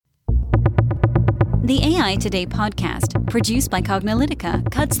The AI Today podcast, produced by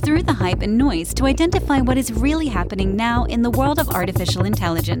Cognilytica, cuts through the hype and noise to identify what is really happening now in the world of artificial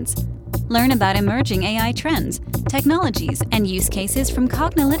intelligence. Learn about emerging AI trends, technologies, and use cases from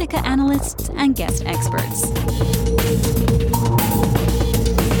Cognilytica analysts and guest experts.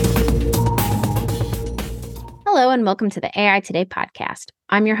 Hello, and welcome to the AI Today podcast.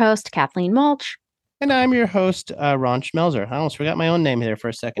 I'm your host, Kathleen Mulch. And I'm your host, Ron Schmelzer. I almost forgot my own name there for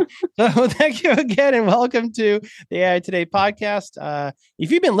a second. So thank you again, and welcome to the AI Today podcast.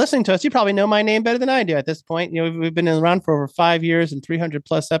 If you've been listening to us, you probably know my name better than I do at this point. You know, we've been around for over 5 years and 300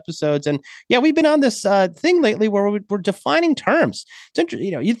 plus episodes. And yeah, we've been on this thing lately where we're defining terms. It's interesting.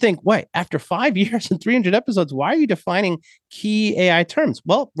 You know, you'd think, wait, after 5 years and 300 episodes, why are you defining key AI terms?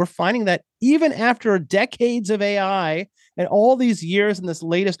 Well, we're finding that even after decades of AI and all these years in this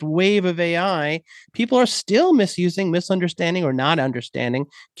latest wave of AI, people are still misunderstanding, or not understanding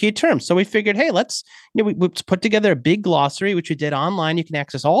key terms. So we figured, hey, let's we put together a big glossary, which we did online. You can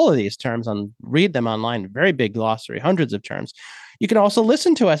access all of these terms and read them online. Very big glossary, hundreds of terms. You can also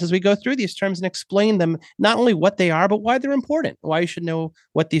listen to us as we go through these terms and explain them, not only what they are, but why they're important, why you should know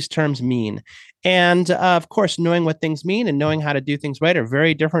what these terms mean. And of course, knowing what things mean and knowing how to do things right are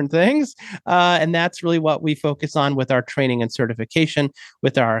very different things. And that's really what we focus on with our training and certification,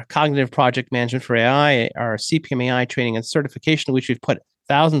 with our cognitive project management for AI, our CPM AI training and certification, which we've put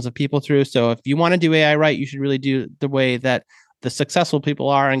thousands of people through. So if you want to do AI right, you should really do the way that the successful people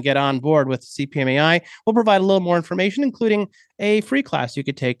are and get on board with CPM AI. We'll provide a little more information, including a free class you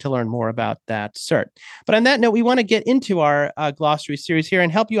could take to learn more about that cert. But on that note, we want to get into our glossary series here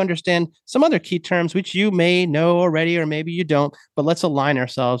and help you understand some other key terms which you may know already, or maybe you don't, but let's align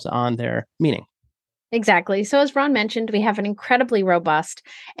ourselves on their meaning. Exactly. So as Ron mentioned, we have an incredibly robust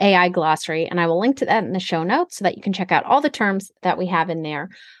AI glossary, and I will link to that in the show notes so that you can check out all the terms that we have in there.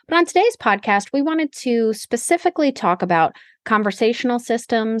 But on today's podcast, we wanted to specifically talk about conversational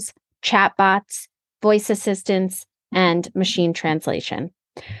systems, chatbots, voice assistants, and machine translation.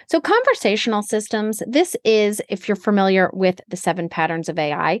 So conversational systems, this is, if you're familiar with the 7 patterns of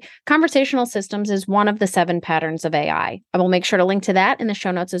AI, conversational systems is one of the 7 patterns of AI. I will make sure to link to that in the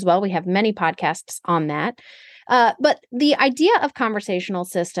show notes as well. We have many podcasts on that. But the idea of conversational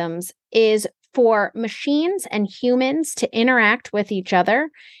systems is for machines and humans to interact with each other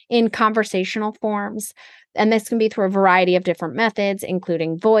in conversational forms. And this can be through a variety of different methods,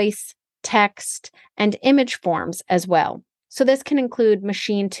 including voice, text, and image forms as well. So this can include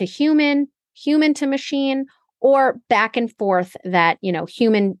machine to human, human to machine, or back and forth that,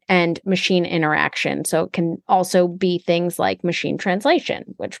 human and machine interaction. So it can also be things like machine translation,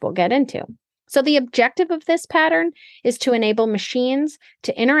 which we'll get into. So the objective of this pattern is to enable machines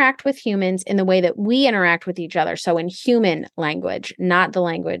to interact with humans in the way that we interact with each other. So in human language, not the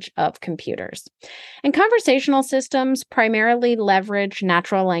language of computers. And conversational systems primarily leverage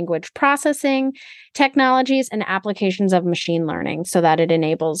natural language processing technologies and applications of machine learning so that it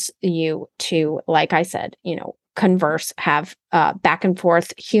enables you to, like I said, converse, have back and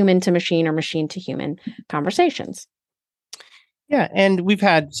forth human to machine or machine to human conversations. Yeah, and we've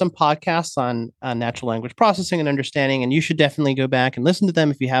had some podcasts on natural language processing and understanding, and you should definitely go back and listen to them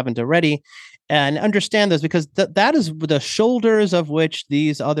if you haven't already, and understand those, because that is the shoulders of which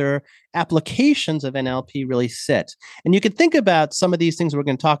these other applications of NLP really sit. And you could think about some of these things we're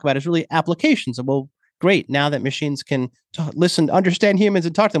going to talk about as really applications. And well, great, now that machines can listen, understand humans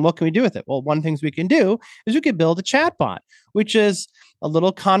and talk to them, what can we do with it? Well, one of the things we can do is we could build a chatbot, which is a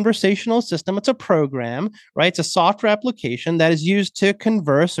little conversational system. It's a program, right? It's a software application that is used to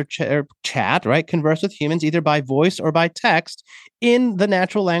converse or chat, right? Converse with humans either by voice or by text in the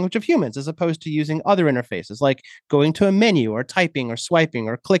natural language of humans, as opposed to using other interfaces like going to a menu or typing or swiping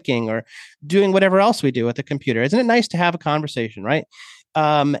or clicking or doing whatever else we do with the computer. Isn't it nice to have a conversation, right?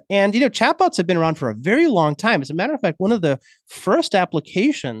 And chatbots have been around for a very long time. As a matter of fact, one of the first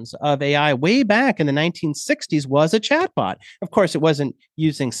applications of AI way back in the 1960s was a chatbot. Of course, it wasn't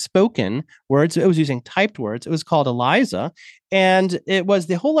using spoken words. It was using typed words. It was called Eliza. And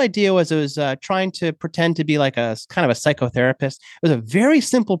the whole idea was it was trying to pretend to be like a kind of a psychotherapist. It was a very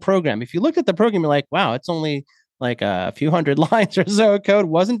simple program. If you looked at the program, you're like, wow, it's only like a few hundred lines or so of code.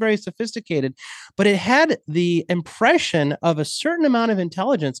 Wasn't very sophisticated, but it had the impression of a certain amount of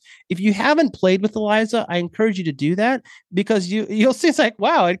intelligence. If you haven't played with Eliza, I encourage you to do that, because you'll see it's like,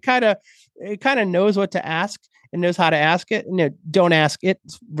 wow, it kind of knows what to ask and knows how to ask it. Don't ask it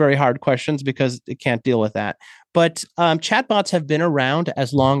very hard questions because it can't deal with that. But chatbots have been around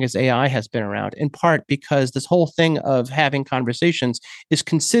as long as AI has been around, in part because this whole thing of having conversations is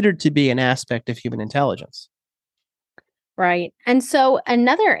considered to be an aspect of human intelligence. Right. And so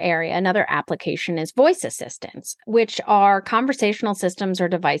another area, another application is voice assistants, which are conversational systems or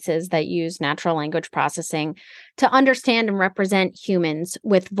devices that use natural language processing to understand and represent humans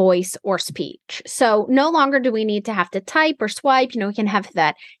with voice or speech. So no longer do we need to have to type or swipe. We can have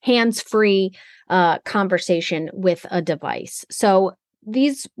that hands-free conversation with a device. So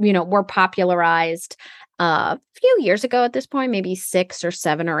these, were popularized a few years ago at this point, maybe 6 or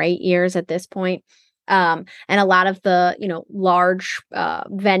 7 or 8 years at this point. And a lot of the, large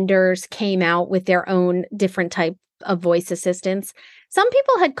vendors came out with their own different type of voice assistants. Some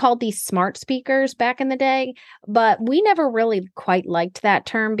people had called these smart speakers back in the day, but we never really quite liked that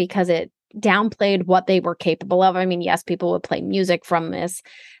term because it downplayed what they were capable of. I mean, yes, people would play music from this,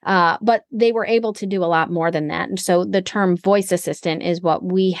 but they were able to do a lot more than that. And so the term voice assistant is what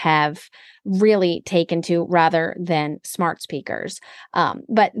we have really taken to rather than smart speakers.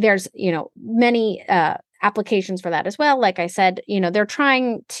 But there's, many applications for that as well. Like I said, they're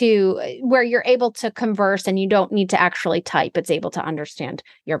trying to where you're able to converse and you don't need to actually type. It's able to understand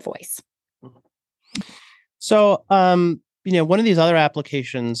your voice. So, one of these other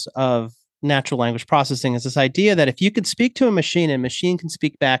applications of natural language processing is this idea that if you could speak to a machine and a machine can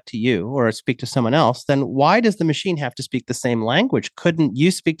speak back to you or speak to someone else, then why does the machine have to speak the same language? Couldn't you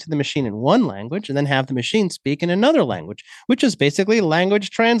speak to the machine in one language and then have the machine speak in another language, which is basically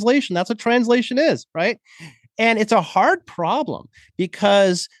language translation? That's what translation is, right? And it's a hard problem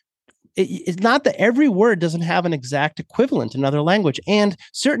because it's not that every word doesn't have an exact equivalent in another language, and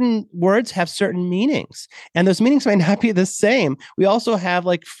certain words have certain meanings, and those meanings might not be the same. We also have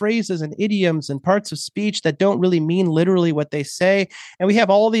like phrases and idioms and parts of speech that don't really mean literally what they say, and we have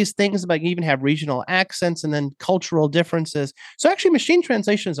all these things about even have regional accents and then cultural differences. So actually, machine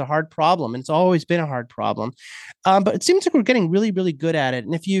translation is a hard problem, and it's always been a hard problem. But it seems like we're getting really, really good at it.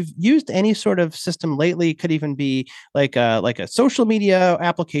 And if you've used any sort of system lately, it could even be like a social media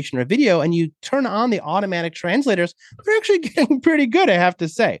application or a video, and you turn on the automatic translators, they're actually getting pretty good, I have to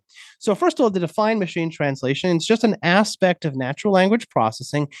say. So first of all, the defined machine translation, it's just an aspect of natural language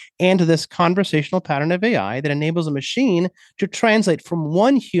processing and this conversational pattern of AI that enables a machine to translate from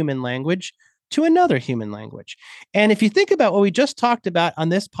one human language to another human language. And if you think about what we just talked about on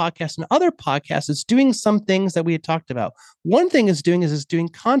this podcast and other podcasts, it's doing some things that we had talked about. One thing is doing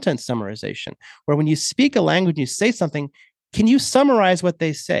content summarization, where when you speak a language, you say something, can you summarize what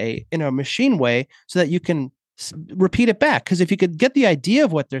they say in a machine way so that you can repeat it back? Because if you could get the idea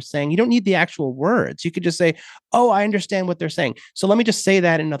of what they're saying, you don't need the actual words. You could just say, oh, I understand what they're saying, so let me just say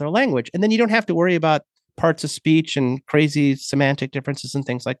that in another language. And then you don't have to worry about parts of speech and crazy semantic differences and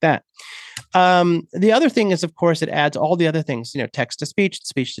things like that. The other thing is, of course, it adds all the other things, text to speech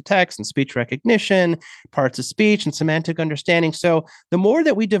to text, and speech recognition, parts of speech and semantic understanding. So the more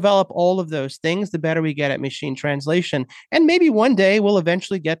that we develop all of those things, the better we get at machine translation. And maybe one day we'll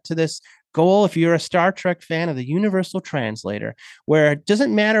eventually get to this goal, if you're a Star Trek fan, of the universal translator, where it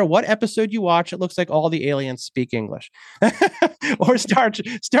doesn't matter what episode you watch, it looks like all the aliens speak English. Or Star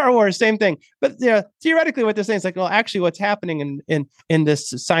Wars, same thing. But theoretically, what they're saying is like, well, actually, what's happening in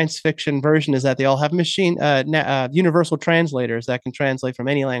this science fiction version is that they all have universal translators that can translate from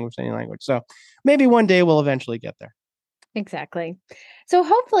any language to any language. So maybe one day we'll eventually get there. Exactly. So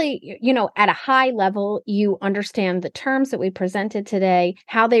hopefully, at a high level, you understand the terms that we presented today,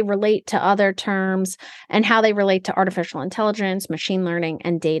 how they relate to other terms, and how they relate to artificial intelligence, machine learning,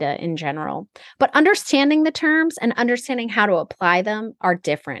 and data in general. But understanding the terms and understanding how to apply them are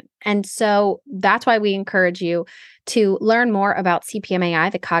different. And so that's why we encourage you to learn more about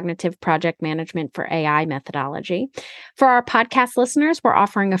CPMAI, the Cognitive Project Management for AI methodology. For our podcast listeners, we're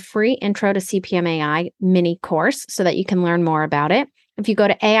offering a free Intro to CPMAI mini course so that you can learn more about it. If you go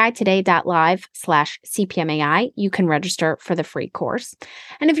to aitoday.live/CPMAI, you can register for the free course.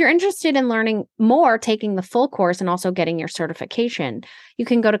 And if you're interested in learning more, taking the full course and also getting your certification, you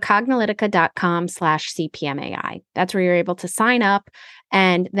can go to cognilytica.com/CPMAI. That's where you're able to sign up.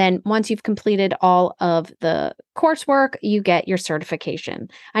 And then once you've completed all of the coursework, you get your certification.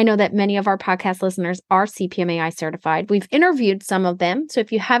 I know that many of our podcast listeners are CPMAI certified. We've interviewed some of them. So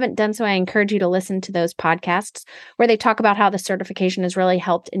if you haven't done so, I encourage you to listen to those podcasts where they talk about how the certification has really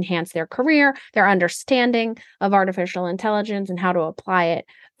helped enhance their career, their understanding of artificial intelligence, and how to apply it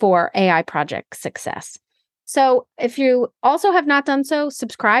for AI project success. So if you also have not done so,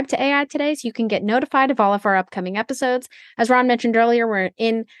 subscribe to AI Today so you can get notified of all of our upcoming episodes. As Ron mentioned earlier, we're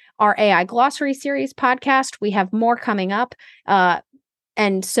in our AI Glossary series podcast. We have more coming up.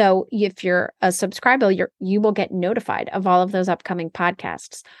 And so if you're a subscriber, you will get notified of all of those upcoming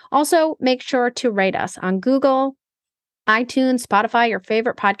podcasts. Also, make sure to rate us on Google, iTunes, Spotify, your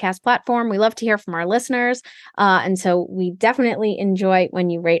favorite podcast platform. We love to hear from our listeners. And so we definitely enjoy when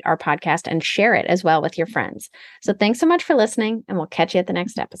you rate our podcast and share it as well with your friends. So thanks so much for listening, and we'll catch you at the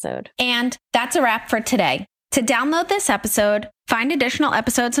next episode. And that's a wrap for today. To download this episode, find additional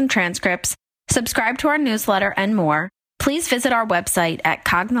episodes and transcripts, subscribe to our newsletter, and more, please visit our website at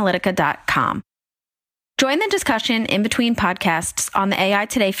cognilytica.com. Join the discussion in between podcasts on the AI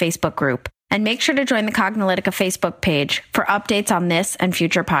Today Facebook group, and make sure to join the Cognilytica Facebook page for updates on this and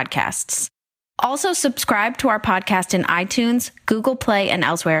future podcasts. Also, subscribe to our podcast in iTunes, Google Play, and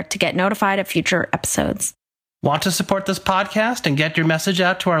elsewhere to get notified of future episodes. Want to support this podcast and get your message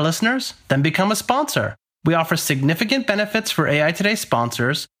out to our listeners? Then become a sponsor. We offer significant benefits for AI Today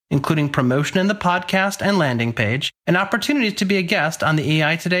sponsors, including promotion in the podcast and landing page, and opportunities to be a guest on the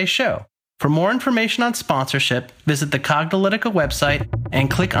AI Today show. For more information on sponsorship, visit the Cognilytica website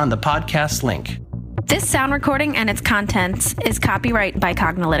and click on the podcast link. This sound recording and its contents is copyright by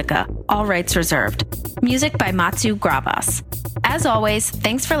Cognilytica, all rights reserved. Music by Matsu Gravas. As always,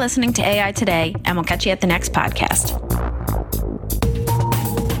 thanks for listening to AI Today, and we'll catch you at the next podcast.